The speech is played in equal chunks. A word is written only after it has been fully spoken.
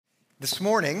This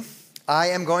morning, I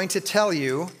am going to tell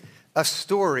you a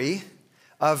story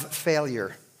of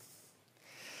failure.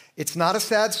 It's not a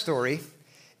sad story.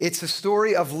 It's a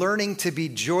story of learning to be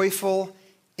joyful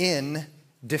in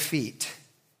defeat.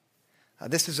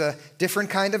 This is a different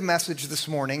kind of message this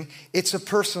morning. It's a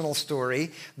personal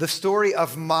story, the story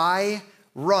of my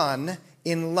run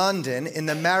in London in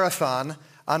the marathon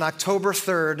on October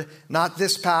 3rd, not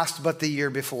this past, but the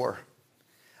year before.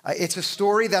 It's a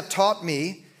story that taught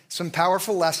me some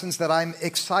powerful lessons that I'm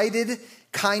excited,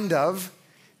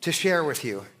 to share with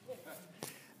you.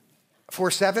 For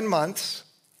 7 months,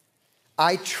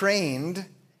 I trained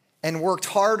and worked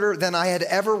harder than I had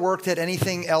ever worked at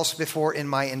anything else before in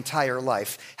my entire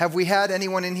life. Have we had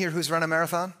anyone in here who's run a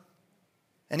marathon?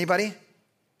 Anybody?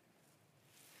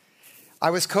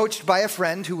 I was coached by a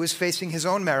friend who was facing his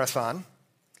own marathon,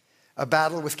 a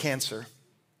battle with cancer.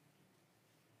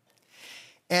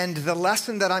 And the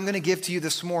lesson that I'm going to give to you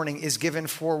this morning is given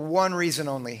for one reason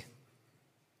only.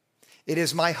 It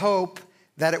is my hope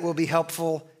that it will be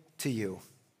helpful to you.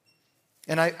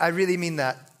 And I really mean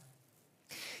that.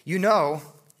 You know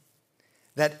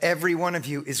that every one of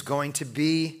you is going to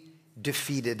be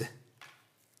defeated.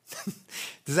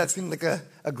 Does that seem like a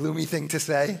gloomy thing to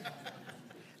say?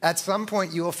 At some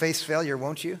point you will face failure,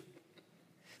 won't you?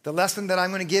 The lesson that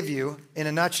I'm going to give you in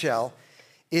a nutshell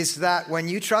is that when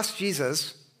you trust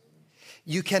Jesus,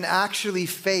 you can actually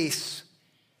face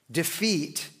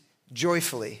defeat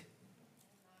joyfully.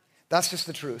 That's just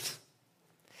the truth.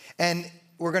 And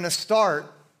we're going to start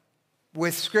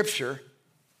with Scripture,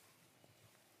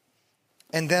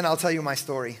 and then I'll tell you my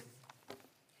story.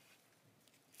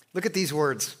 Look at these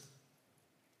words.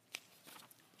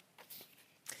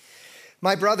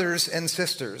 My brothers and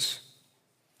sisters,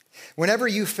 whenever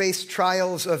you face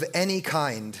trials of any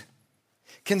kind,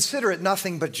 consider it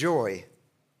nothing but joy,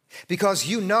 because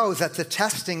you know that the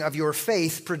testing of your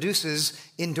faith produces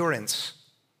endurance.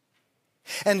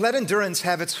 And let endurance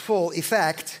have its full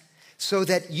effect, so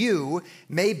that you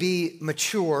may be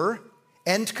mature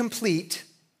and complete,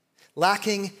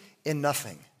 lacking in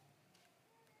nothing.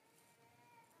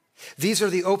 These are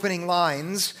the opening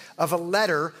lines of a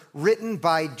letter written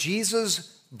by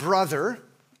Jesus' brother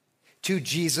to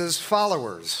Jesus'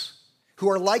 followers, who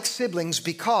are like siblings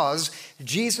because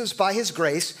Jesus, by his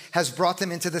grace, has brought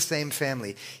them into the same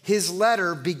family. His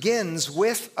letter begins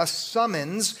with a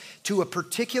summons to a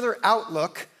particular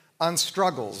outlook on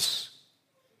struggles.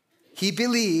 He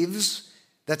believes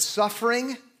that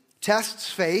suffering tests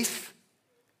faith,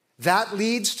 that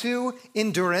leads to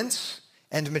endurance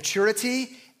and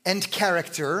maturity and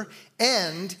character,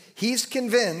 and he's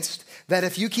convinced that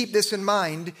if you keep this in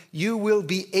mind, you will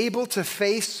be able to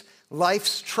face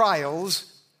life's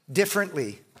trials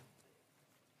differently.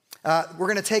 We're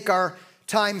going to take our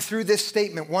time through this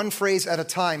statement, one phrase at a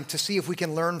time, to see if we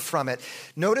can learn from it.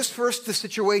 Notice first the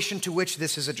situation to which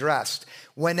this is addressed.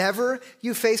 Whenever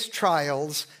you face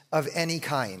trials of any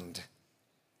kind.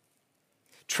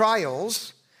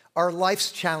 Trials are life's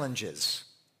challenges,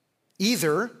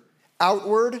 either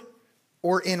outward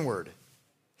or inward.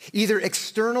 Either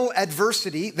external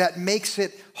adversity that makes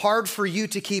it hard for you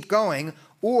to keep going,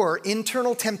 or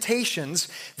internal temptations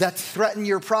that threaten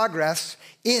your progress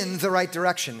in the right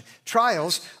direction.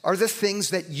 Trials are the things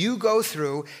that you go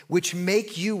through which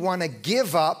make you want to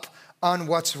give up on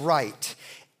what's right.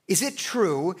 Is it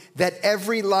true that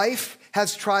every life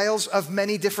has trials of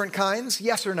many different kinds?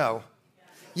 Yes or no?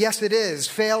 Yes, it is.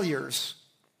 Failures,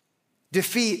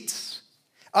 defeats,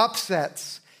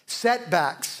 upsets,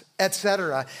 setbacks,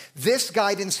 etc. This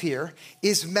guidance here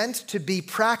is meant to be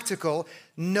practical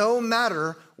no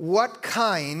matter what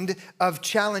kind of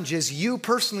challenges you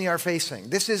personally are facing.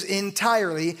 This is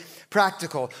entirely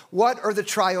practical. What are the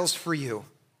trials for you?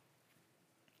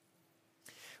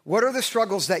 What are the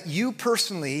struggles that you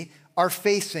personally are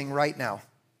facing right now?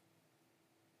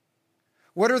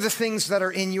 What are the things that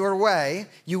are in your way?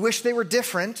 You wish they were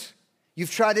different.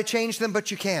 You've tried to change them,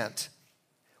 but you can't.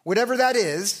 Whatever that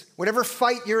is, whatever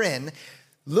fight you're in,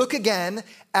 look again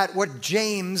at what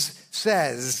James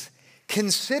says.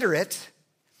 Consider it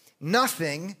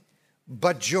nothing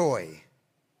but joy.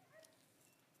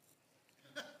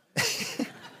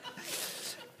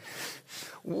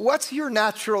 What's your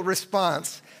natural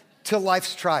response to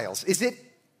life's trials? Is it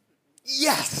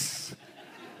yes?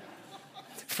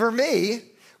 For me,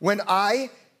 when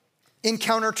I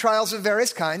encounter trials of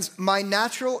various kinds, my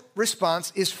natural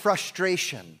response is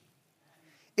frustration.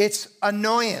 It's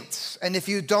annoyance. And if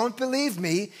you don't believe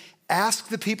me, Ask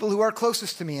the people who are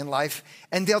closest to me in life,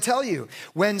 and they'll tell you.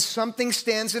 When something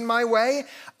stands in my way,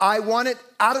 I want it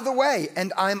out of the way,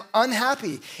 and I'm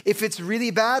unhappy. If it's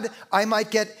really bad, I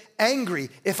might get angry.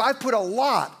 If I put a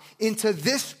lot into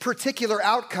this particular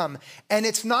outcome and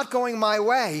it's not going my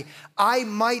way, I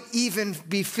might even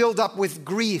be filled up with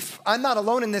grief. I'm not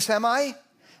alone in this, am I?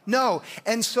 No.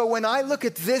 And so when I look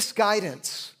at this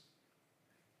guidance,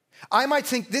 I might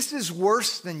think this is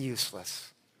worse than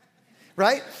useless,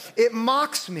 right? It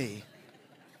mocks me.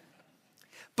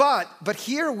 But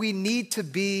here we need to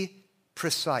be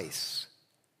precise.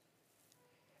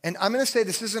 And I'm going to say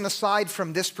this is an aside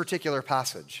from this particular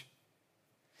passage.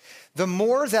 The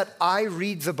more that I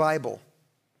read the Bible,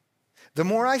 the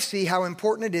more I see how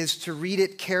important it is to read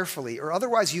it carefully, or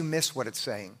otherwise you miss what it's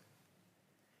saying.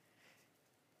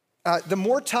 The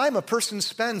more time a person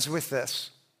spends with this,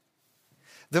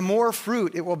 the more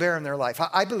fruit it will bear in their life.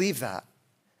 I believe that.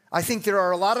 I think there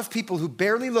are a lot of people who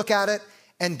barely look at it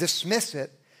and dismiss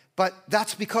it, but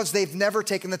that's because they've never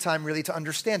taken the time really to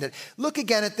understand it. Look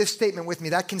again at this statement with me,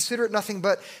 that consider it nothing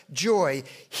but joy.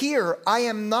 Here, I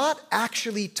am not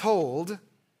actually told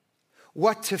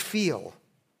what to feel.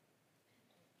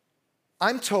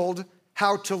 I'm told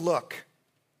how to look.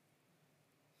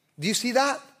 Do you see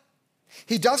that?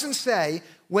 He doesn't say,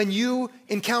 when you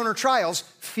encounter trials,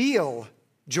 feel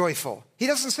joyful. He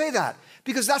doesn't say that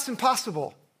because that's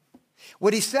impossible.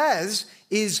 What he says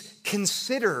is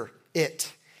consider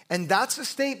it. And that's a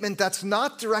statement that's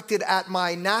not directed at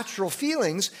my natural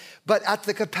feelings, but at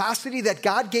the capacity that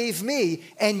God gave me,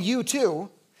 and you too,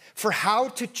 for how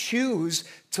to choose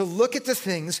to look at the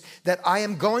things that I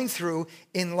am going through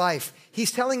in life.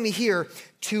 He's telling me here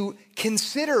to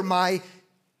consider my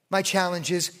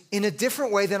challenges in a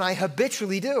different way than I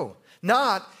habitually do.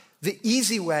 Not the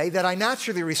easy way that I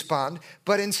naturally respond,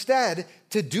 but instead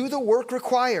to do the work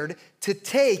required to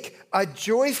take a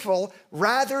joyful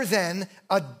rather than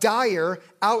a dire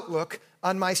outlook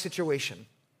on my situation.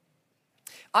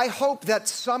 I hope that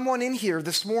someone in here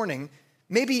this morning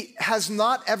maybe has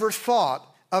not ever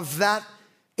thought of that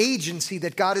agency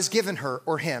that God has given her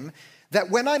or him,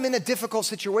 that when I'm in a difficult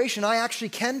situation, I actually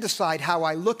can decide how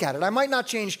I look at it. I might not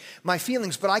change my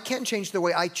feelings, but I can change the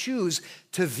way I choose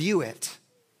to view it.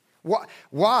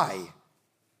 Why?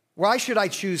 Why should I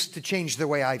choose to change the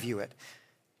way I view it?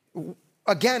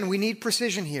 Again, we need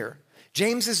precision here.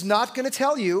 James is not going to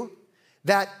tell you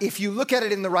that if you look at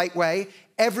it in the right way,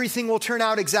 everything will turn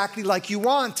out exactly like you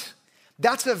want.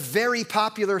 That's a very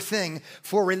popular thing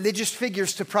for religious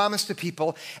figures to promise to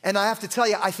people, and I have to tell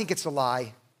you, I think it's a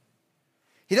lie.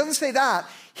 He doesn't say that.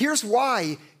 Here's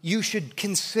why you should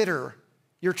consider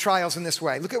your trials in this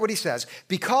way. Look at what he says.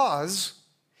 Because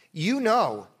you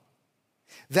know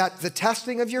that the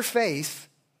testing of your faith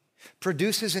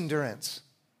produces endurance.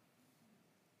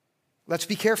 Let's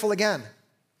be careful again.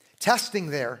 Testing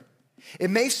there. It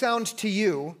may sound to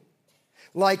you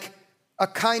like a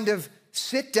kind of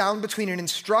sit down between an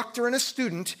instructor and a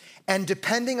student, and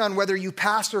depending on whether you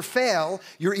pass or fail,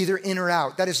 you're either in or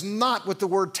out. That is not what the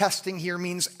word testing here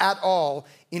means at all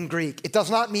in Greek. It does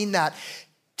not mean that.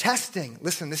 Testing,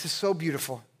 listen, this is so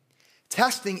beautiful.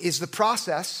 Testing is the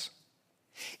process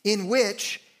in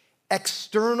which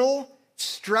external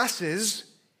stresses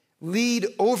lead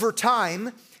over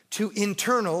time to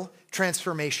internal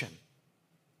transformation.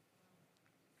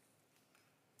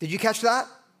 Did you catch that?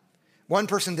 One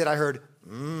person did, I heard,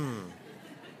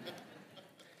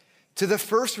 To the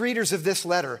first readers of this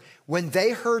letter, when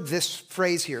they heard this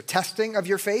phrase here, testing of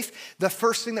your faith, the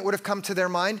first thing that would have come to their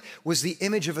mind was the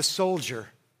image of a soldier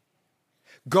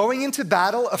going into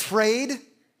battle afraid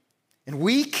and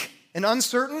weak and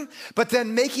uncertain, but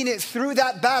then making it through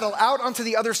that battle out onto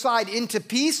the other side into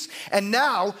peace, and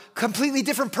now completely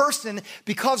different person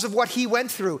because of what he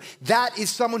went through. That is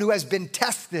someone who has been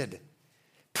tested,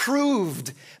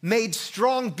 proved, made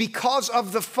strong because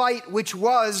of the fight which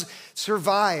was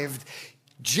survived.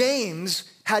 James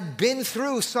had been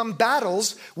through some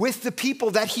battles with the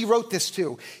people that he wrote this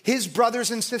to. His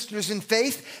brothers and sisters in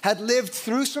faith had lived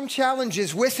through some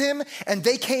challenges with him, and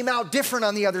they came out different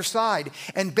on the other side.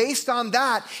 And based on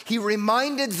that, he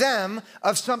reminded them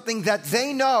of something that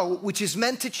they know, which is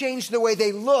meant to change the way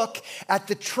they look at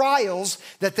the trials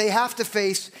that they have to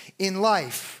face in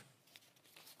life.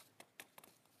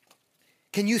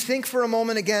 Can you think for a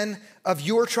moment again of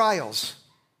your trials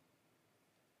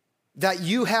that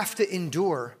you have to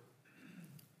endure?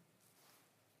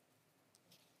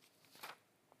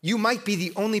 You might be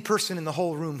the only person in the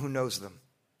whole room who knows them.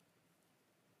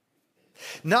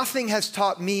 Nothing has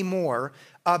taught me more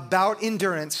about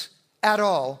endurance at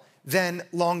all than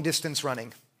long distance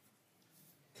running.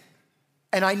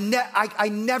 And I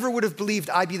never would have believed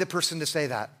I'd be the person to say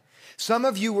that. Some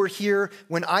of you were here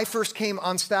when I first came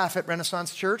on staff at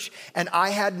Renaissance Church, and I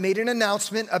had made an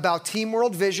announcement about Team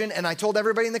World Vision, and I told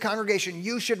everybody in the congregation,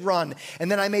 you should run. And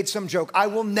then I made some joke, I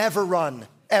will never run,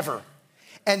 ever.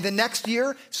 And the next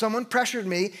year, someone pressured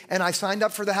me, and I signed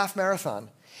up for the half marathon.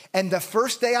 And the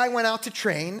first day I went out to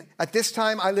train, at this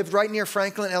time, I lived right near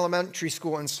Franklin Elementary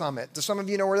School in Summit. Do some of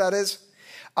you know where that is?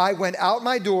 I went out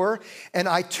my door and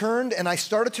I turned and I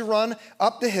started to run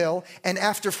up the hill. And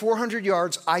after 400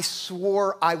 yards, I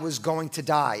swore I was going to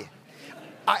die.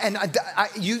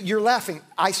 You're laughing.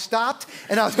 I stopped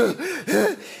and I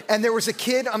was, and there was a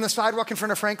kid on the sidewalk in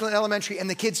front of Franklin Elementary. And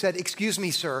the kid said, "Excuse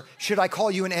me, sir, should I call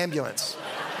you an ambulance?"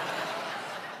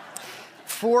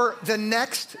 For the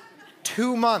next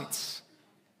 2 months,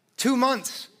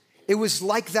 it was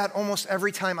like that almost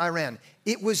every time I ran.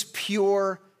 It was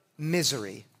pure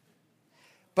misery.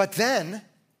 But then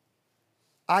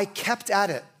I kept at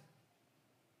it,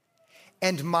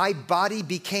 and my body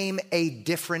became a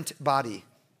different body.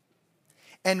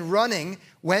 And running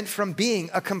went from being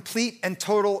a complete and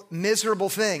total miserable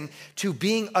thing to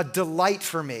being a delight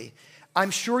for me.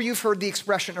 I'm sure you've heard the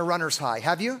expression a runner's high.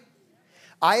 Have you?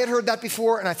 I had heard that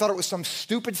before, and I thought it was some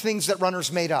stupid things that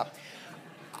runners made up.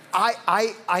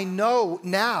 I know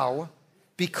now,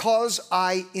 because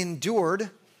I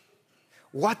endured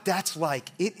what that's like.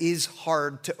 It is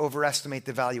hard to overestimate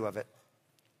the value of it.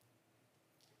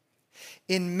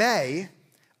 In May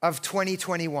of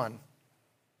 2021,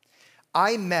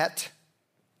 I met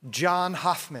John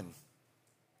Hoffman,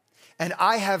 and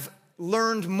I have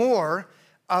learned more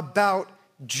about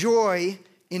joy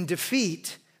in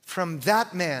defeat from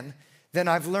that man than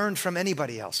I've learned from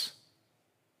anybody else.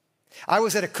 I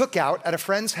was at a cookout at a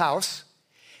friend's house,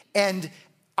 and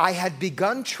I had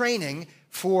begun training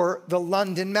for the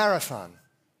London Marathon.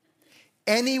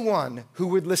 Anyone who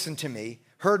would listen to me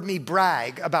heard me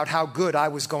brag about how good I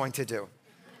was going to do.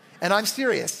 And I'm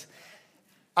serious.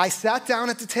 I sat down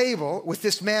at the table with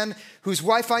this man whose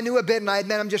wife I knew a bit, and I had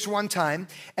met him just one time.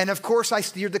 And of course, I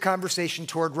steered the conversation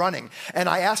toward running. And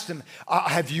I asked him,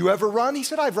 have you ever run? He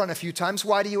said, I've run a few times.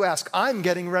 Why do you ask? I'm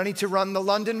getting ready to run the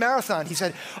London Marathon. He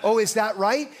said, oh, is that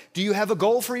right? Do you have a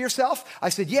goal for yourself? I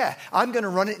said, yeah, I'm going to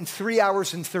run it in 3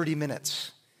 hours and 30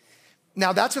 minutes.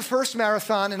 Now, that's a first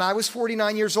marathon, and I was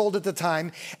 49 years old at the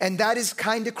time, and that is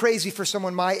kind of crazy for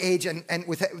someone my age and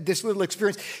with this little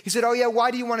experience. He said, oh, yeah, why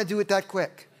do you want to do it that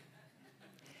quick?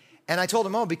 And I told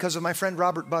him, oh, because of my friend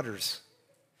Robert Butters.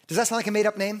 Does that sound like a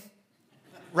made-up name?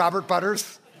 Robert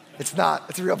Butters? It's not.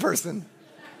 It's a real person.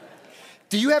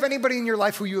 Do you have anybody in your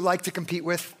life who you like to compete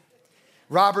with?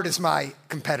 Robert is my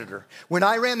competitor. When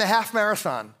I ran the half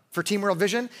marathon for Team World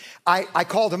Vision, I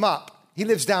called him up. He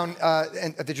lives down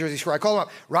at the Jersey Shore. I called him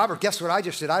up. Robert, guess what I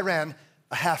just did? I ran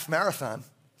a half marathon.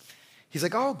 He's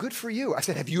like, oh, good for you. I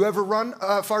said, have you ever run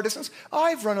far distance? Oh,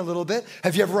 I've run a little bit.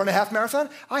 Have you ever run a half marathon?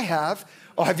 I have.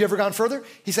 Oh, have you ever gone further?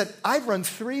 He said, I've run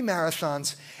 3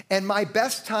 marathons, and my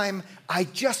best time, I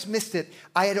just missed it.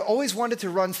 I had always wanted to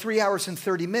run 3 hours and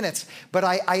 30 minutes, but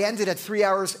I ended at 3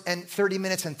 hours and 30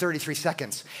 minutes and 33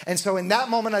 seconds. And so in that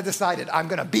moment, I decided, I'm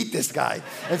going to beat this guy.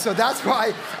 And so that's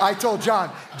why I told John.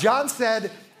 John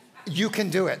said, you can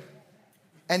do it.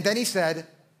 And then he said,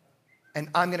 and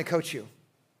I'm going to coach you.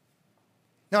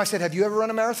 Now I said, have you ever run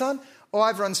a marathon? Oh,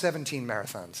 I've run 17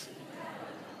 marathons.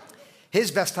 His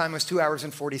best time was 2 hours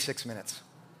and 46 minutes.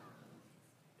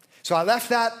 So I left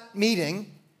that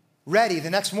meeting ready the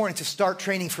next morning to start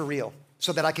training for real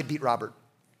so that I could beat Robert.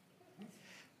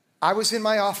 I was in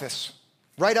my office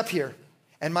right up here,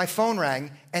 and my phone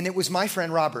rang, and it was my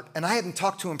friend Robert, and I hadn't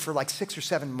talked to him for like 6 or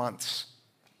 7 months.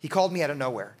 He called me out of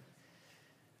nowhere.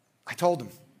 I told him,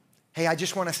 hey, I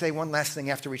just want to say one last thing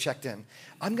after we checked in.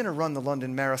 I'm going to run the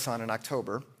London Marathon in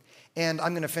October, and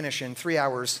I'm going to finish in 3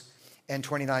 hours and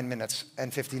 29 minutes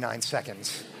and 59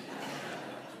 seconds.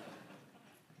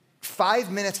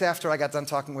 5 minutes after I got done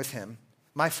talking with him,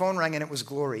 my phone rang and it was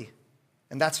Glory,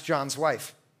 and that's John's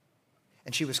wife,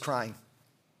 and she was crying.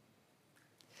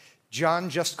 John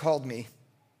just called me.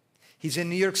 He's in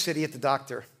New York City at the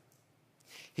doctor.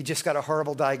 He just got a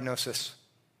horrible diagnosis.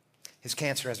 His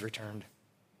cancer has returned.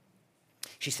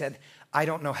 She said, I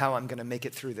don't know how I'm going to make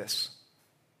it through this.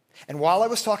 And while I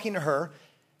was talking to her,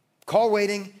 call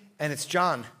waiting, and it's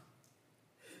John.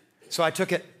 So I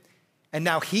took it, and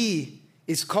now he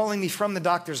is calling me from the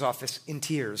doctor's office in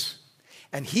tears.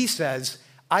 And he says,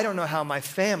 I don't know how my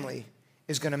family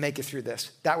is going to make it through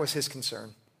this. That was his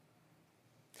concern.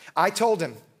 I told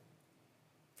him,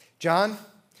 John,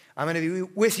 I'm going to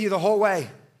be with you the whole way.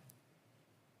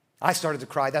 I started to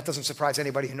cry. That doesn't surprise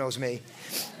anybody who knows me.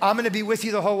 I'm going to be with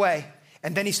you the whole way.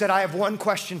 And then he said, I have one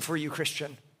question for you,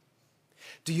 Christian.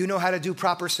 Do you know how to do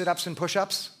proper sit-ups and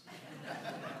push-ups?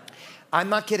 I'm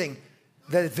not kidding.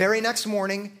 The very next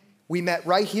morning, we met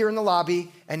right here in the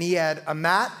lobby, and he had a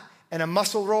mat and a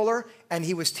muscle roller, and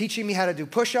he was teaching me how to do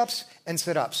push-ups and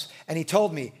sit-ups. And he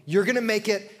told me, you're gonna make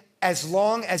it as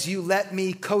long as you let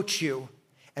me coach you.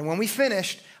 And when we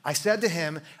finished, I said to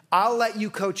him, I'll let you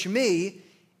coach me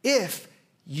if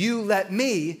you let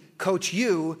me coach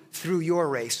you through your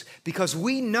race, because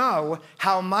we know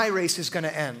how my race is going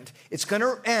to end. It's going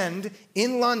to end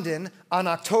in London on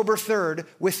October 3rd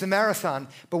with the marathon,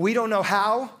 but we don't know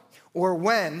how or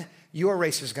when your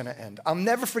race is going to end. I'll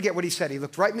never forget what he said. He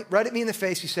looked right at me in the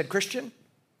face. He said, Christian,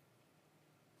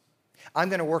 I'm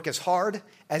going to work as hard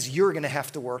as you're going to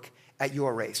have to work at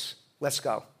your race. Let's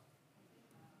go.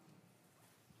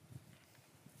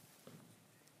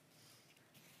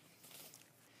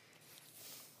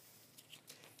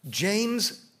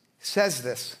 James says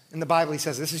this in the Bible. He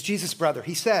says, this is Jesus' brother.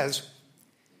 He says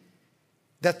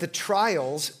that the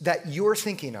trials that you're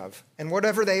thinking of, and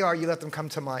whatever they are, you let them come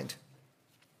to mind.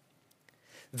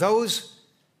 Those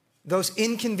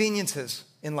inconveniences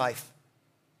in life,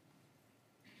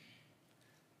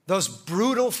 those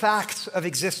brutal facts of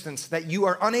existence that you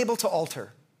are unable to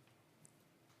alter,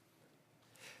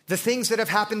 the things that have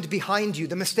happened behind you,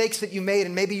 the mistakes that you made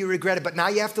and maybe you regretted, but now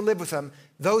you have to live with them,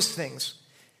 those things.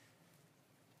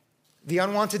 The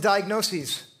unwanted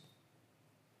diagnoses,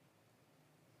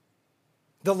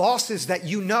 the losses that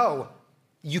you know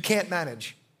you can't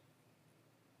manage.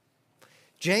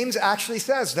 James actually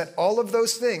says that all of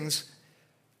those things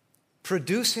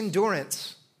produce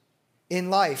endurance in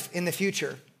life in the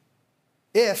future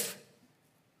if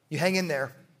you hang in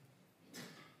there.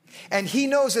 And he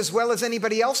knows as well as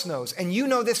anybody else knows, and you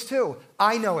know this too.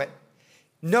 I know it.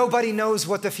 Nobody knows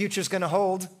what the future's going to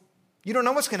hold. You don't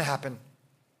know what's going to happen.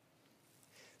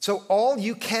 So all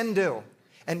you can do,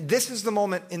 and this is the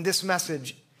moment in this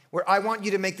message where I want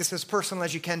you to make this as personal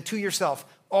as you can to yourself.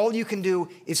 All you can do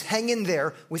is hang in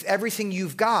there with everything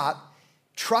you've got,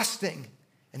 trusting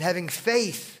and having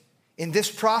faith in this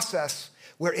process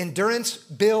where endurance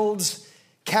builds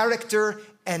character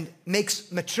and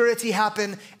makes maturity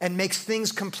happen and makes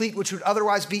things complete which would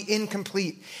otherwise be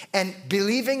incomplete. And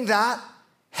believing that,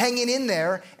 hanging in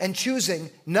there and choosing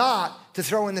not to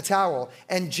throw in the towel.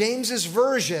 And James's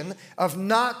version of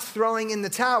not throwing in the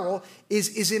towel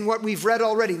is in what we've read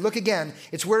already. Look again.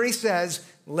 It's where he says,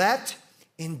 let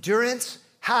endurance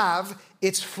have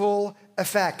its full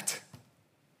effect.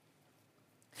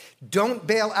 Don't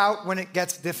bail out when it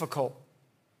gets difficult.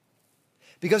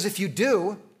 Because if you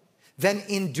do, then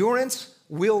endurance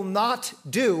will not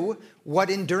do what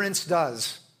endurance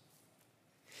does.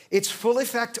 Its full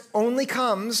effect only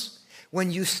comes when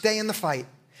you stay in the fight,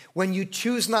 when you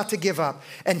choose not to give up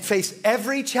and face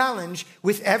every challenge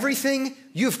with everything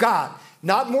you've got.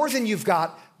 Not more than you've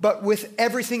got, but with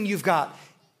everything you've got.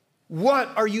 What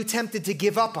are you tempted to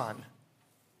give up on?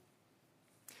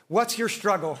 What's your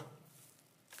struggle?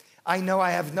 I know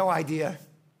I have no idea.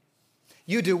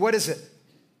 You do. What is it?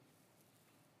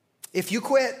 If you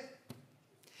quit,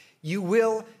 you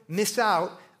will miss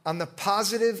out on the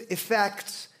positive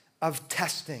effects of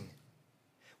testing,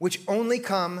 which only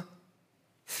come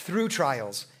through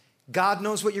trials. God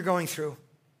knows what you're going through.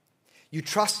 You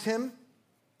trust him,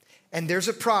 and there's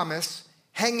a promise.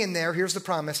 Hang in there. Here's the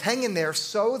promise. Hang in there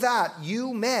so that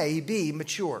you may be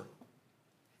mature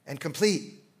and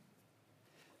complete,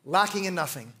 lacking in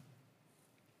nothing.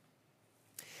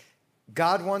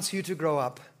 God wants you to grow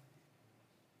up.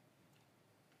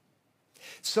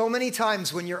 So many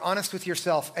times when you're honest with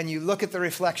yourself and you look at the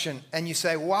reflection and you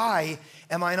say, why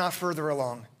am I not further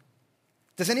along?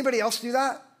 Does anybody else do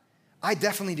that? I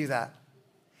definitely do that.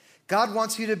 God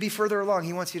wants you to be further along.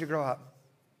 He wants you to grow up.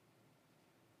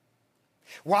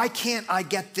 Why can't I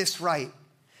get this right?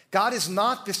 God is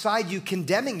not beside you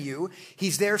condemning you.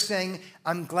 He's there saying,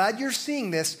 I'm glad you're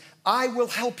seeing this. I will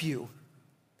help you.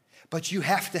 But you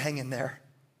have to hang in there.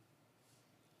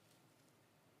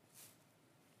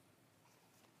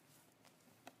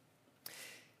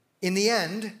 In the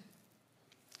end,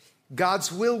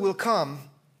 God's will come,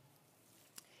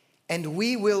 and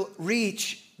we will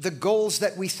reach the goals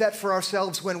that we set for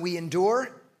ourselves when we endure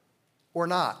or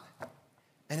not.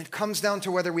 And it comes down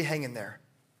to whether we hang in there.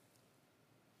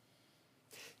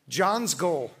 John's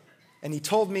goal, and he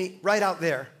told me right out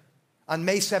there on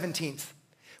May 17th,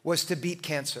 was to beat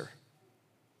cancer.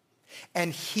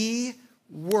 And he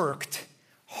worked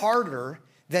harder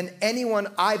than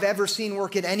anyone I've ever seen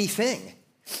work at anything.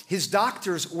 His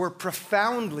doctors were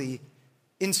profoundly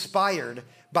inspired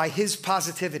by his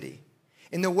positivity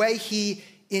in the way he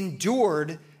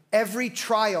endured every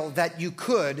trial that you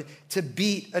could to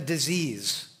beat a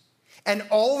disease. And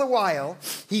all the while,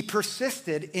 he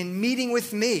persisted in meeting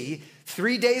with me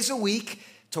 3 days a week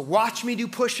to watch me do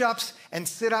push-ups and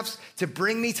sit-ups, to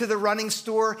bring me to the running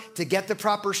store, to get the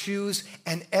proper shoes.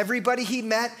 And everybody he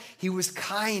met, he was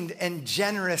kind and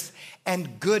generous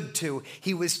and good to.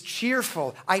 He was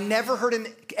cheerful. I never heard him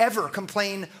ever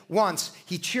complain once.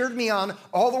 He cheered me on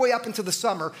all the way up until the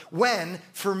summer when,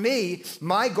 for me,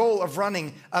 my goal of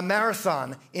running a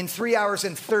marathon in 3 hours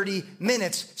and 30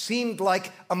 minutes seemed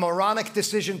like a moronic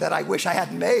decision that I wish I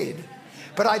hadn't made.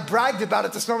 But I bragged about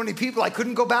it to so many people, I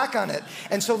couldn't go back on it.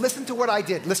 And so listen to what I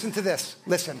did. Listen to this.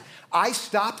 Listen. I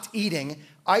stopped eating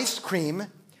ice cream,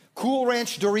 Cool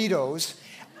Ranch Doritos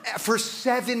for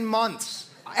 7 months.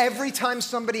 Every time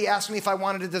somebody asked me if I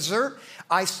wanted a dessert,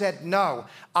 I said no.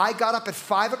 I got up at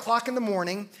 5 o'clock in the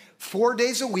morning, 4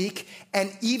 days a week,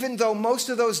 and even though most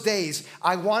of those days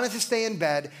I wanted to stay in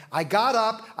bed, I got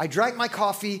up, I drank my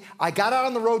coffee, I got out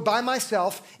on the road by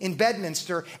myself in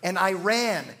Bedminster, and I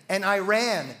ran, and I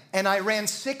ran, and I ran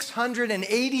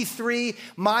 683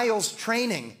 miles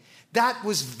training. That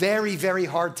was very, very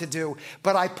hard to do,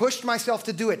 but I pushed myself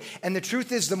to do it. And the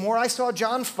truth is, the more I saw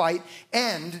John fight,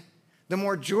 and the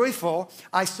more joyful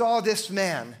I saw this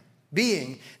man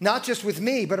being, not just with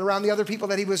me, but around the other people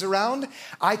that he was around,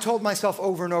 I told myself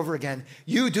over and over again,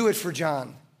 you do it for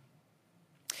John.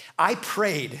 I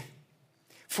prayed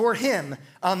for him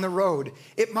on the road.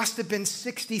 It must have been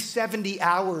 60, 70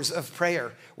 hours of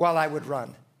prayer while I would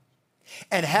run.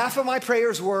 And half of my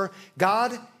prayers were,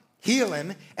 God, heal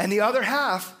him. And the other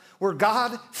half were,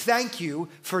 God, thank you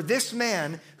for this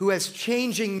man who is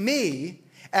changing me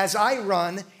as I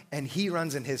run and he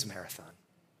runs in his marathon.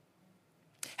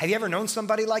 Have you ever known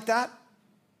somebody like that?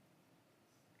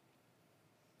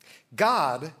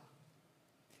 God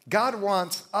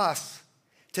wants us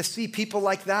to see people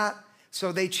like that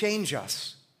so they change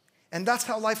us. And that's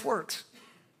how life works.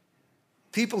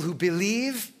 People who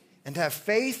believe and have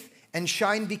faith and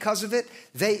shine because of it,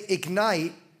 they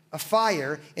ignite a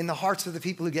fire in the hearts of the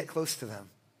people who get close to them.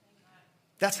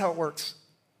 That's how it works.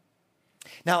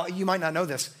 Now, you might not know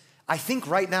this. I think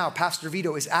right now, Pastor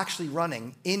Vito is actually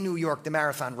running in New York, the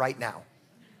marathon right now.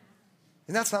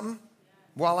 Isn't that something?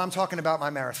 While I'm talking about my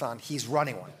marathon, he's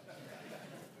running one.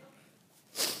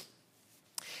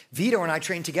 Vito and I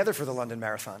trained together for the London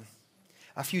Marathon.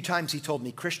 A few times he told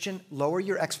me, Christian, lower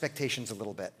your expectations a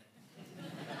little bit.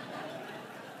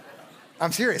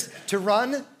 I'm serious. To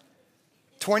run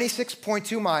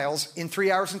 26.2 miles in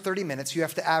 3 hours and 30 minutes, you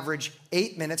have to average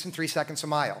 8 minutes and 3 seconds a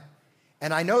mile.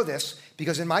 And I know this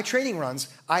because in my training runs,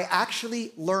 I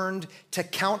actually learned to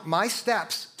count my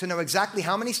steps to know exactly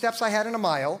how many steps I had in a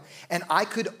mile, and I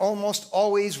could almost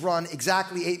always run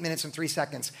exactly 8 minutes and 3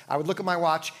 seconds. I would look at my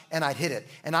watch and I'd hit it.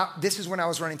 And this is when I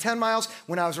was running 10 miles,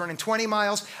 when I was running 20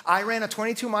 miles. I ran a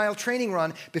 22-mile training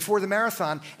run before the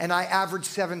marathon, and I averaged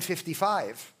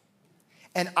 7:55.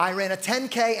 And I ran a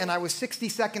 10K, and I was 60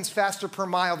 seconds faster per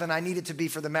mile than I needed to be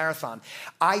for the marathon.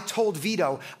 I told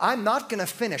Vito, I'm not going to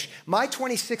finish. My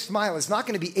 26th mile is not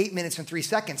going to be 8 minutes and 3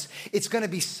 seconds. It's going to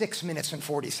be 6 minutes and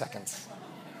 40 seconds.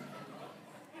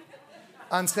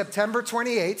 On September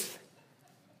 28th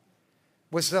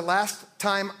was the last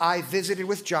time I visited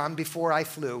with John before I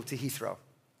flew to Heathrow.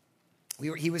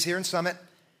 He was here in Summit.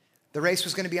 The race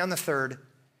was going to be on the 3rd.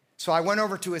 So I went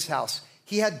over to his house.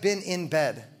 He had been in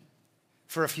bed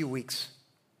for a few weeks.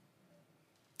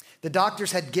 The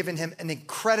doctors had given him an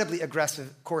incredibly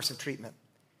aggressive course of treatment.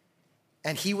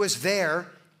 And he was there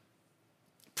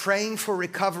praying for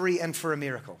recovery and for a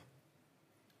miracle.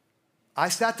 I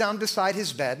sat down beside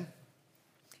his bed.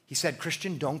 He said,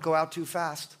 Christian, don't go out too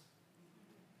fast.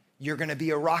 You're going to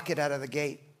be a rocket out of the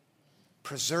gate.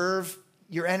 Preserve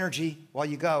your energy while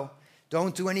you go.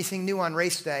 Don't do anything new on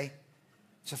race day.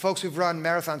 So folks who've run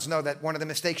marathons know that one of the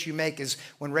mistakes you make is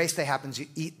when race day happens, you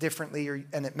eat differently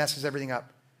and it messes everything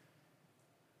up.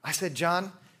 I said,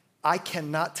 John, I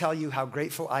cannot tell you how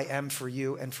grateful I am for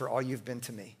you and for all you've been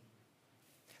to me.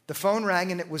 The phone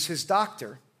rang and it was his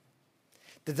doctor.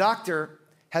 The doctor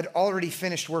had already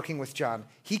finished working with John.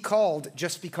 He called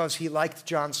just because he liked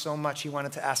John so much he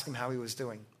wanted to ask him how he was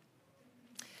doing.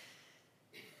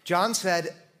 John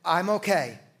said, I'm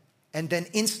okay. And then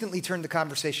instantly turned the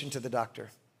conversation to the doctor.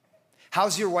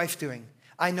 How's your wife doing?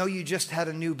 I know you just had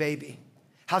a new baby.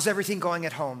 How's everything going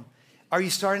at home? Are you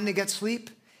starting to get sleep?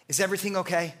 Is everything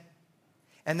okay?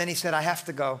 And then he said, I have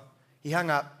to go. He hung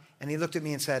up and he looked at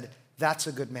me and said, that's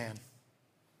a good man.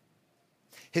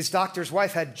 His doctor's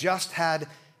wife had just had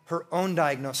her own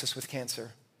diagnosis with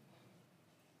cancer.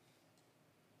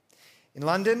 In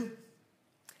London,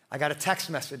 I got a text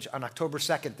message on October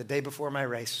 2nd, the day before my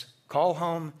race. Call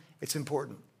home, it's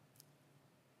important.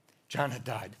 John had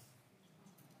died.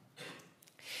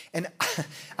 And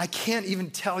I can't even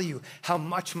tell you how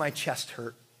much my chest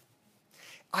hurt.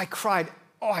 I cried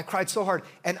so hard.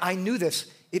 And I knew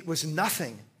this, it was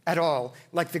nothing at all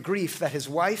like the grief that his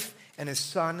wife and his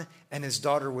son and his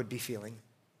daughter would be feeling.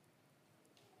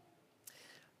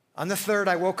 On the 3rd,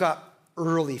 I woke up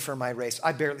early for my race.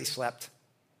 I barely slept.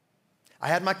 I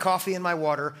had my coffee and my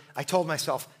water. I told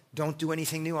myself, don't do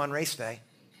anything new on race day.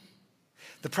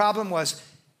 The problem was,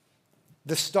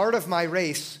 the start of my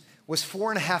race was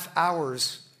 4.5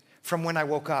 hours from when I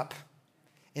woke up.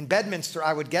 In Bedminster,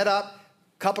 I would get up,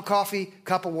 cup of coffee,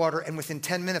 cup of water, and within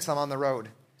 10 minutes, I'm on the road.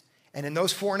 And in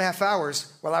those 4.5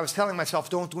 hours, while I was telling myself,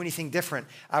 don't do anything different,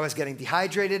 I was getting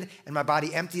dehydrated and my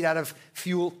body emptied out of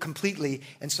fuel completely.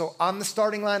 And so on the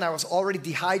starting line, I was already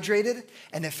dehydrated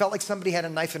and it felt like somebody had a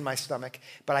knife in my stomach.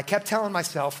 But I kept telling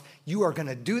myself, you are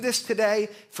gonna do this today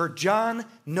for John,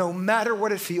 no matter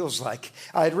what it feels like.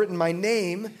 I had written my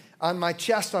name on my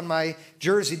chest, on my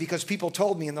jersey, because people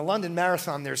told me in the London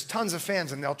Marathon, there's tons of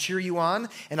fans and they'll cheer you on.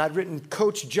 And I'd written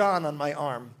Coach John on my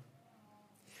arm.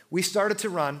 We started to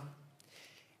run.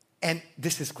 And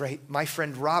this is great. My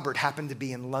friend Robert happened to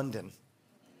be in London.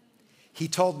 He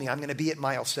told me, I'm going to be at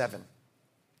mile 7.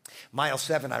 Mile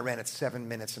 7, I ran at 7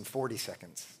 minutes and 40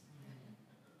 seconds.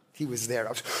 He was there.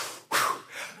 I was,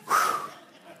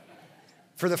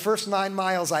 For the first 9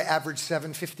 miles, I averaged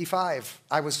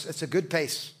 7:55. It's a good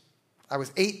pace. I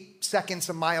was 8 seconds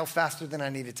a mile faster than I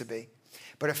needed to be.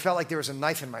 But it felt like there was a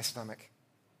knife in my stomach.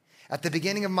 At the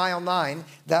beginning of mile 9,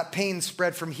 that pain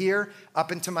spread from here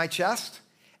up into my chest.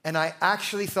 And I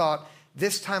actually thought,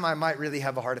 this time I might really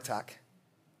have a heart attack.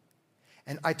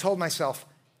 And I told myself,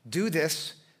 do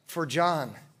this for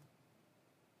John.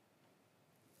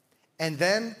 And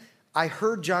then I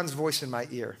heard John's voice in my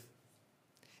ear.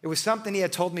 It was something he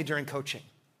had told me during coaching.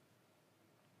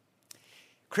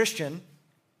 Christian,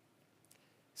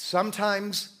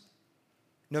 sometimes,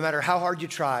 no matter how hard you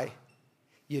try,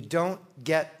 you don't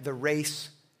get the race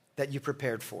that you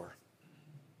prepared for.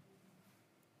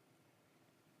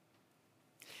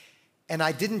 And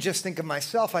I didn't just think of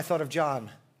myself, I thought of John.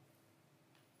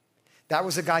 That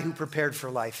was a guy who prepared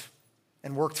for life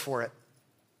and worked for it.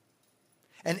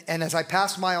 And as I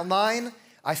passed mile 9,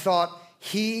 I thought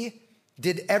he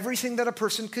did everything that a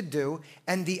person could do,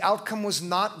 and the outcome was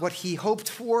not what he hoped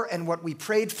for and what we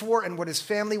prayed for and what his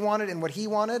family wanted and what he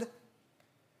wanted.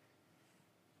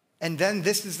 And then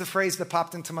this is the phrase that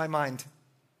popped into my mind.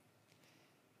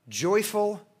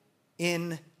 Joyful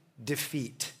in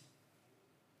defeat.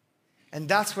 And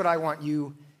that's what I want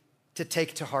you to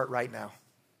take to heart right now.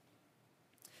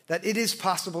 That it is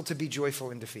possible to be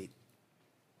joyful in defeat.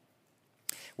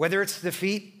 Whether it's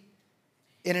defeat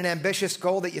in an ambitious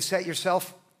goal that you set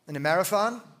yourself in a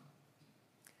marathon,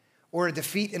 or a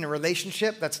defeat in a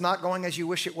relationship that's not going as you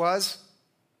wish it was,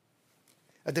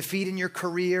 a defeat in your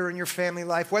career and your family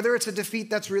life, whether it's a defeat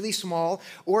that's really small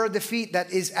or a defeat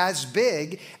that is as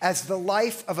big as the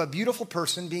life of a beautiful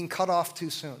person being cut off too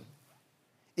soon.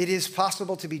 It is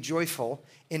possible to be joyful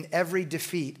in every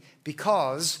defeat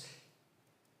because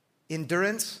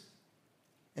endurance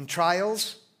and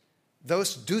trials,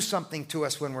 those do something to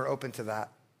us when we're open to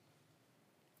that.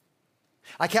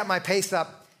 I kept my pace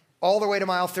up all the way to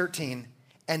mile 13,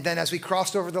 and then as we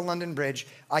crossed over the London Bridge,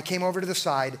 I came over to the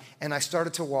side and I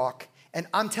started to walk. And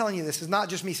I'm telling you, this is not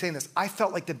just me saying this. I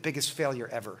felt like the biggest failure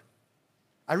ever.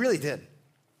 I really did.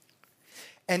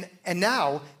 And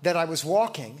now that I was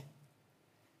walking,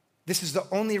 this is the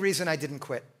only reason I didn't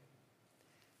quit.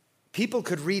 People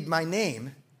could read my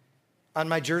name on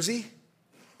my jersey.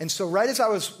 And so right as I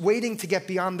was waiting to get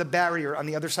beyond the barrier on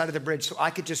the other side of the bridge so I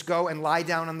could just go and lie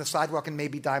down on the sidewalk and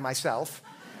maybe die myself,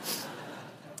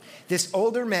 this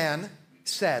older man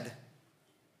said,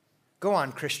 "Go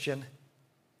on, Christian.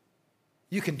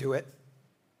 You can do it."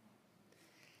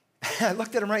 I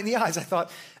looked at him right in the eyes. I thought,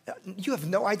 "You have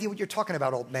no idea what you're talking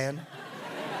about, old man."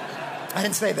 I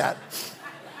didn't say that.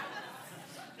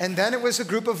 And then it was a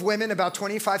group of women about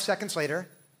 25 seconds later.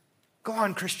 "Go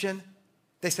on, Christian."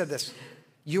 They said this,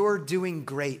 "You're doing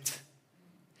great."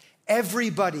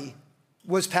 Everybody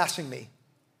was passing me.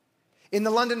 In the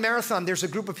London Marathon, there's a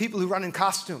group of people who run in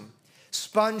costume.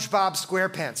 SpongeBob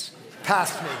SquarePants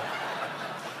passed me.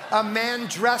 A man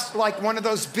dressed like one of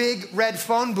those big red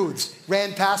phone booths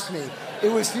ran past me. It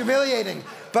was humiliating.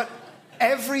 But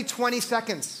every 20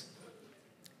 seconds,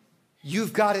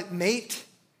 "You've got it, mate."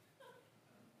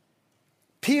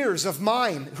 Peers of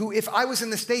mine who, if I was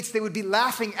in the States, they would be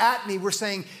laughing at me, were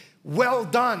saying, "Well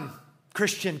done.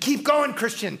 Christian. Keep going,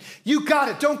 Christian. You got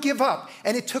it. Don't give up.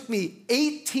 And it took me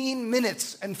 18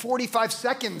 minutes and 45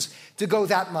 seconds to go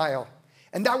that mile.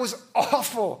 And that was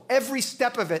awful. Every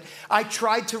step of it. I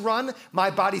tried to run. My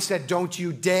body said, don't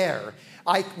you dare.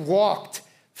 I walked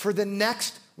for the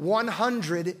next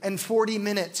 140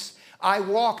 minutes. I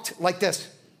walked like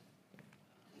this.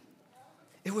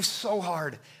 It was so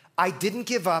hard. I didn't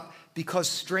give up because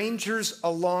strangers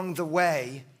along the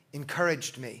way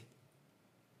encouraged me.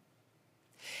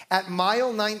 At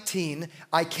mile 19,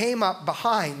 I came up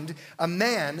behind a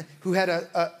man who had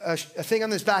a thing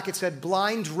on his back. It said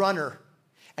blind runner.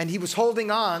 And he was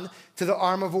holding on to the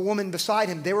arm of a woman beside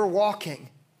him. They were walking.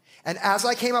 And as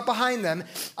I came up behind them,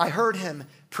 I heard him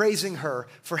praising her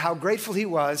for how grateful he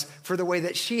was for the way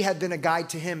that she had been a guide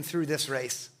to him through this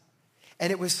race.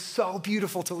 And it was so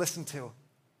beautiful to listen to.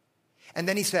 And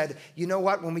then he said, you know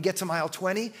what? When we get to mile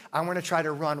 20, I want to try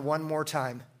to run one more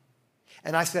time.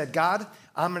 And I said, God,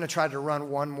 I'm going to try to run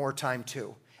one more time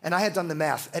too. And I had done the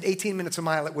math. At 18 minutes a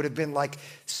mile, it would have been like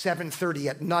 7:30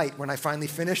 at night when I finally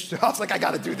finished. So I was like, I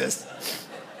got to do this.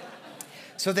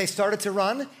 So they started to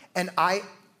run, and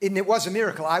it was a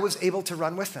miracle. I was able to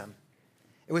run with them.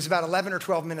 It was about 11 or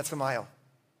 12 minutes a mile.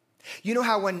 You know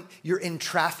how when you're in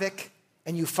traffic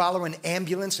and you follow an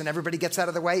ambulance and everybody gets out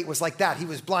of the way? It was like that. He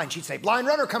was blind. She'd say, blind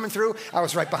runner coming through. I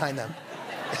was right behind them.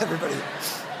 Everybody.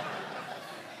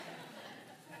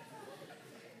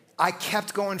 I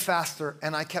kept going faster,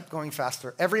 and I kept going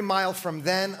faster. Every mile from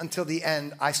then until the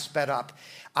end, I sped up.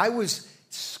 I was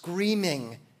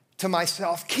screaming to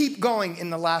myself, keep going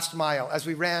in the last mile. As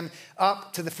we ran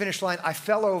up to the finish line, I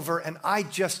fell over, and I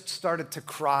just started to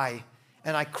cry.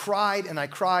 And I cried, and I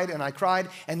cried, and I cried.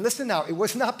 And listen now, it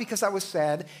was not because I was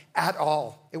sad at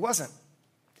all. It wasn't.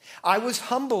 I was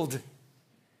humbled.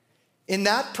 In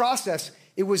that process,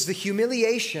 it was the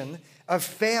humiliation of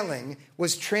failing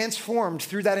was transformed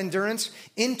through that endurance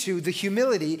into the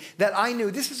humility that I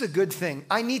knew this is a good thing.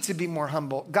 I need to be more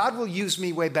humble. God will use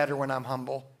me way better when I'm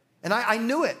humble. And I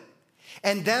knew it.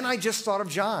 And then I just thought of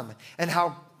John and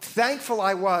how thankful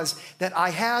I was that I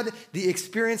had the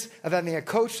experience of having a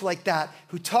coach like that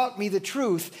who taught me the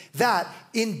truth that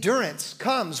endurance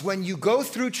comes when you go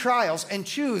through trials and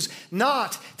choose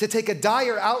not to take a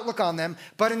dire outlook on them,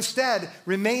 but instead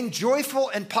remain joyful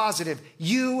and positive.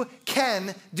 You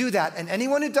can do that. And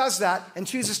anyone who does that and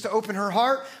chooses to open her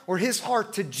heart or his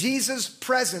heart to Jesus'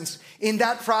 presence in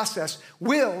that process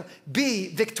will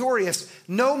be victorious,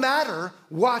 no matter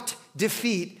what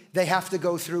defeat they have to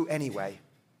go through anyway.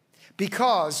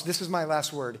 Because, this is my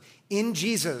last word, in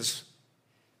Jesus,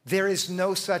 there is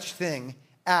no such thing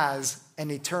as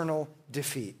an eternal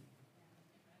defeat.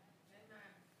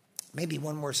 Maybe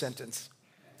one more sentence.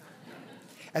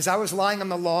 As I was lying on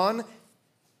the lawn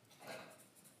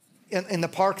in the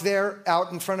park there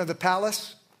out in front of the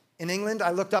palace in England,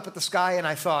 I looked up at the sky and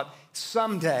I thought,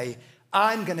 someday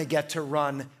I'm going to get to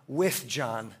run with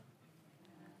John.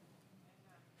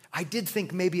 I did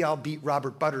think maybe I'll beat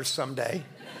Robert Butters someday.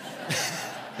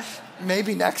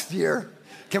 Maybe next year.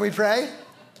 Can we pray?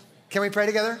 Can we pray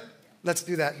together? Let's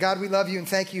do that. God, we love you and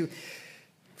thank you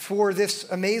for this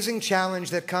amazing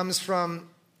challenge that comes from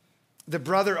the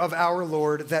brother of our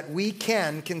Lord, that we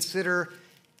can consider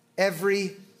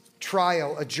every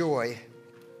trial a joy.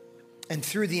 And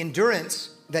through the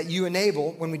endurance that you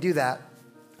enable when we do that,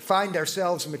 find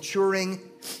ourselves maturing,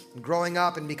 growing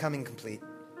up, and becoming complete.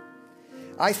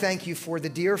 I thank you for the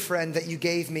dear friend that you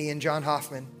gave me in John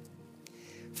Hoffman,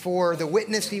 for the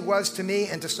witness he was to me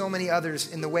and to so many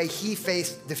others in the way he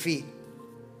faced defeat.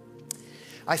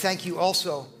 I thank you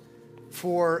also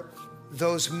for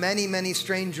those many, many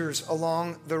strangers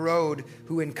along the road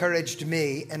who encouraged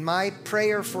me. And my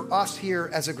prayer for us here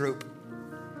as a group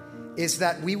is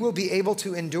that we will be able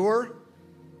to endure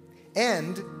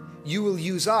and you will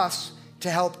use us to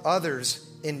help others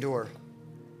endure.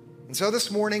 And so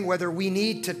this morning, whether we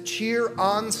need to cheer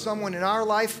on someone in our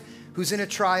life who's in a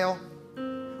trial,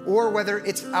 or whether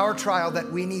it's our trial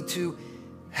that we need to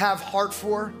have heart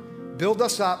for, build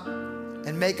us up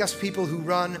and make us people who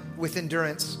run with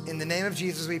endurance. In the name of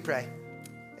Jesus we pray.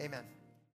 Amen.